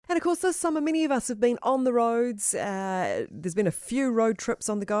And of course, this summer, many of us have been on the roads. There's been a few road trips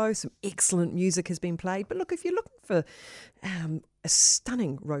on the go. Some excellent music has been played. But look, if you're looking for a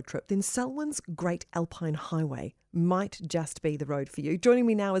stunning road trip, then Selwyn's Great Alpine Highway might just be the road for you. Joining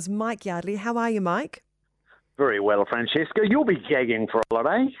me now is Mike Yardley. How are you, Mike? Very well, Francesca. You'll be gagging for a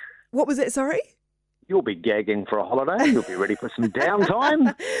holiday. What was it, sorry? You'll be gagging for a holiday. You'll be ready for some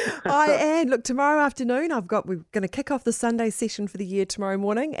downtime. I am. Look, tomorrow afternoon, we're going to kick off the Sunday session for the year tomorrow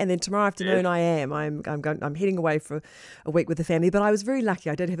morning, and then tomorrow afternoon, yes. I'm heading away for a week with the family. But I was very lucky.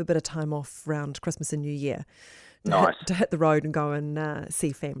 I did have a bit of time off around Christmas and New Year. To hit the road and go and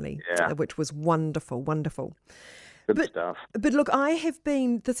see family, which was wonderful, wonderful. Good stuff. But look, I've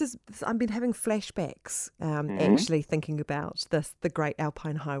been having flashbacks, actually thinking about the Great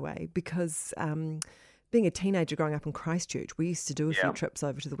Alpine Highway, because being a teenager growing up in Christchurch, we used to do a few trips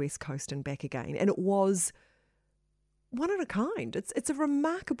over to the West Coast and back again, and it was one of a kind. It's a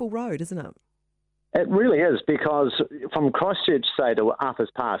remarkable road, isn't it? It really is, because from Christchurch, say, to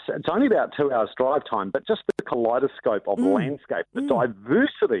Arthur's Pass, it's only about 2 hours drive time, but just the kaleidoscope of landscape, the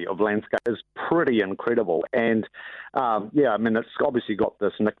diversity of landscape is pretty incredible. And, it's obviously got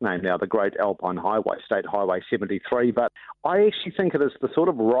this nickname now, the Great Alpine Highway, State Highway 73, but I actually think it is the sort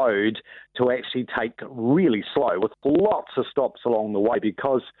of road to actually take really slow, with lots of stops along the way,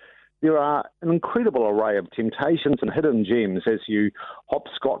 because there are an incredible array of temptations and hidden gems as you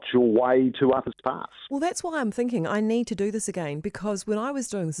hopscotch your way to Arthur's Pass. Well, that's why I'm thinking I need to do this again, because when I was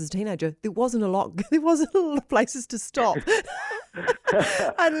doing this as a teenager, there wasn't a lot of places to stop.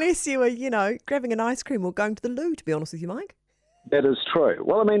 Unless you were, grabbing an ice cream or going to the loo, to be honest with you, Mike. That is true.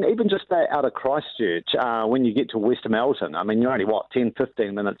 Well, even just out of Christchurch, when you get to West Melton, you're only, 10,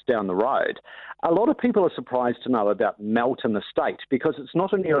 15 minutes down the road. A lot of people are surprised to know about Melton Estate, because it's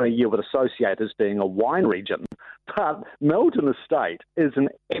not an area you would associate as being a wine region, but Melton Estate is an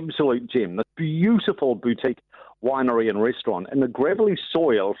absolute gem, the beautiful boutique winery and restaurant, and the gravelly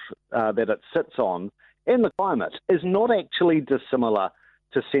soil that it sits on, and the climate is not actually dissimilar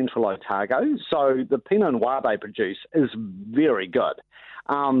to Central Otago. So the Pinot Noir they produce is very good.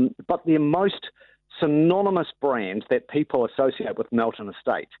 But the most synonymous brand that people associate with Melton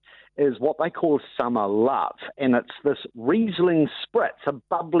Estate is what they call Summer Love. And it's this Riesling Spritz, a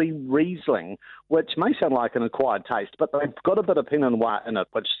bubbly Riesling, which may sound like an acquired taste, but they've got a bit of Pinot Noir in it,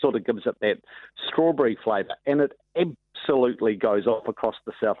 which sort of gives it that strawberry flavour. And it absolutely goes off across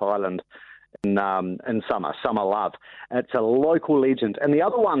the South Island in Summer Love. It's a local legend. And the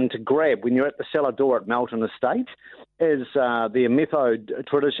other one to grab when you're at the cellar door at Melton Estate is the Ametho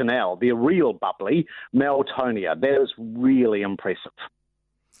Traditionale, the real bubbly Meltonia. That is really impressive.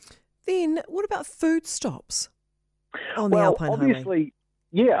 Then what about food stops on the Alpine obviously,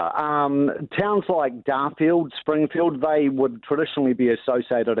 Highway? Towns like Darfield, Springfield, they would traditionally be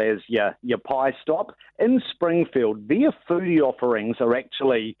associated as your pie stop. In Springfield, their foodie offerings are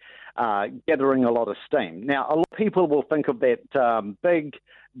actually gathering a lot of steam. Now, a lot of people will think of that big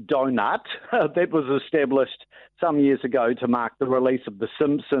donut that was established some years ago to mark the release of the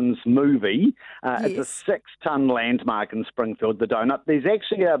Simpsons movie. It's a 6-ton landmark in Springfield, the donut. There's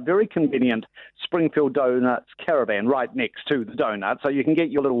actually a very convenient Springfield Donuts caravan right next to the donut, so you can get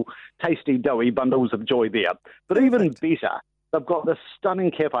your little tasty, doughy bundles of joy there. But even better, they've got this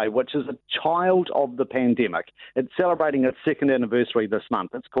stunning cafe, which is a child of the pandemic. It's celebrating its 2nd anniversary this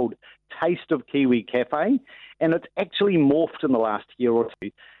month. It's called Taste of Kiwi Cafe, and it's actually morphed in the last year or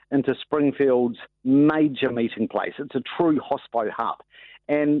two into Springfield's major meeting place. It's a true hospo hub.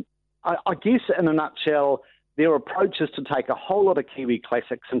 And I guess, in a nutshell, their approach is to take a whole lot of Kiwi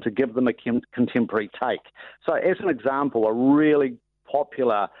classics and to give them a contemporary take. So, as an example, a really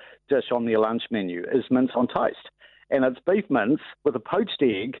popular dish on their lunch menu is mince on toast. And it's beef mince with a poached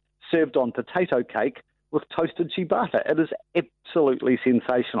egg served on potato cake with toasted ciabatta. It is absolutely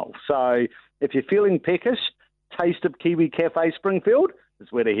sensational. So if you're feeling peckish, Taste of Kiwi Cafe Springfield is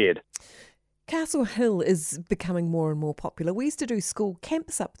where to head. Castle Hill is becoming more and more popular. We used to do school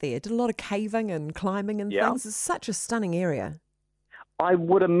camps up there, did a lot of caving and climbing and things. It's such a stunning area. I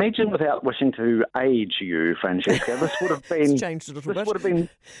would imagine, without wishing to age you, Francesca, this would have been... It's changed a little bit. Would have been,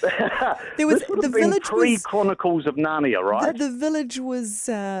 this would have been pre-Chronicles of Narnia, right? The village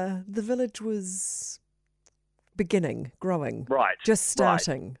was beginning, growing. Right. Just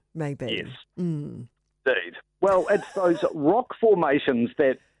starting, maybe. Yes. Indeed. Well, it's those rock formations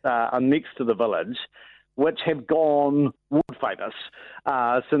that are next to the village which have gone world famous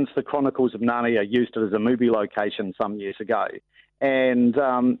since the Chronicles of Narnia used it as a movie location some years ago. And,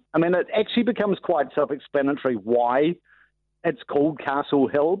 it actually becomes quite self-explanatory why it's called Castle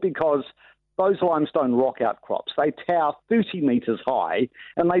Hill, because those limestone rock outcrops, they tower 30 metres high,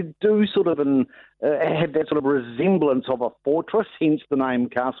 and they do sort of have that sort of resemblance of a fortress, hence the name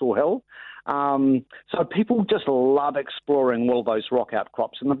Castle Hill. So people just love exploring all those rock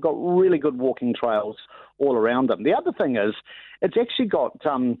outcrops, and they've got really good walking trails all around them. The other thing is, it's actually got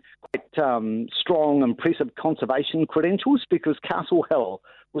quite strong, impressive conservation credentials, because Castle Hill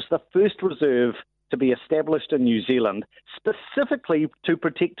was the first reserve to be established in New Zealand specifically to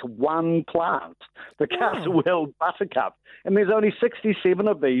protect one plant, the Castle Hill buttercup. And there's only 67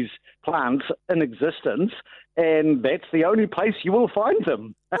 of these plants in existence, and that's the only place you will find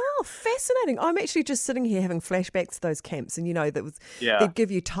them. Oh, fascinating. I'm actually just sitting here having flashbacks to those camps, and they'd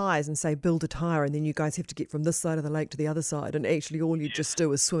give you tyres and say build a tyre, and then you guys have to get from this side of the lake to the other side, and actually all you just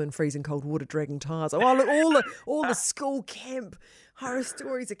do is swim in freezing cold water dragging tyres. Oh, look, all the school camp horror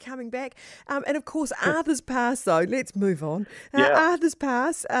stories are coming back. And of course, Arthur's Pass, though, let's move on. Arthur's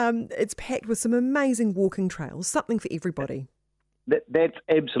Pass, it's packed with some amazing walking trails, something for everybody. That's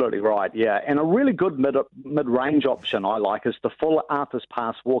absolutely right, yeah. And a really good mid-range option I like is the full Arthur's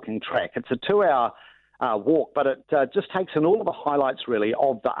Pass walking track. It's a 2-hour walk, but it just takes in all of the highlights, really,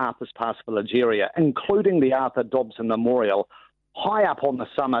 of the Arthur's Pass village area, including the Arthur Dobson Memorial, high up on the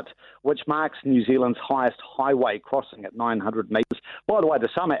summit, which marks New Zealand's highest highway crossing at 900 metres. By the way, the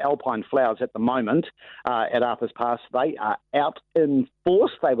summer alpine flowers at the moment at Arthur's Pass, they are out in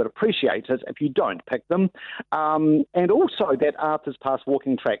force. They would appreciate it if you don't pick them. And also that Arthur's Pass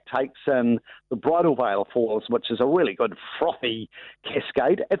walking track takes in the Bridal Veil Falls, which is a really good frothy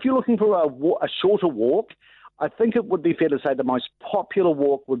cascade. If you're looking for a shorter walk, I think it would be fair to say the most popular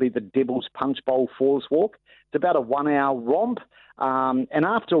walk would be the Devil's Punch Bowl Falls walk. It's about a 1-hour romp. And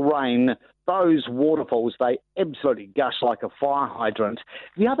after rain, those waterfalls, they absolutely gush like a fire hydrant.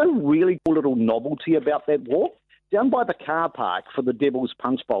 The other really cool little novelty about that walk, down by the car park for the Devil's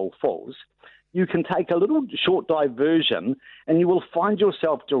Punch Bowl Falls, you can take a little short diversion and you will find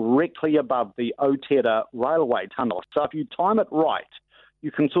yourself directly above the Otera railway tunnel. So if you time it right,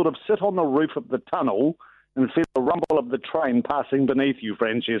 you can sort of sit on the roof of the tunnel and feel the rumble of the train passing beneath you,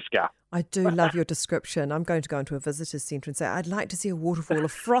 Francesca. I do love your description. I'm going to go into a visitor's centre and say, I'd like to see a waterfall, a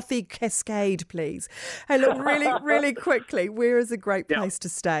frothy cascade, please. Hey, look, really, really quickly, where is a great place to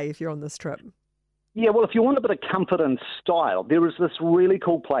stay if you're on this trip? Yeah, well, if you want a bit of comfort and style, there is this really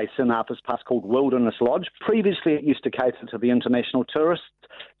cool place in Arthur's Pass called Wilderness Lodge. Previously, it used to cater to the international tourists.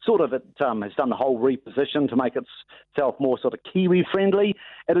 It has done the whole reposition to make itself more sort of Kiwi-friendly.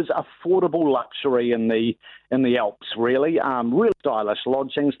 It is affordable luxury in the Alps, really. Really stylish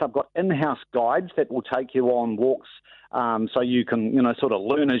lodgings. They've got in-house guides that will take you on walks, so you can, sort of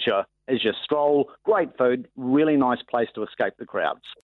learn as you stroll. Great food, really nice place to escape the crowds.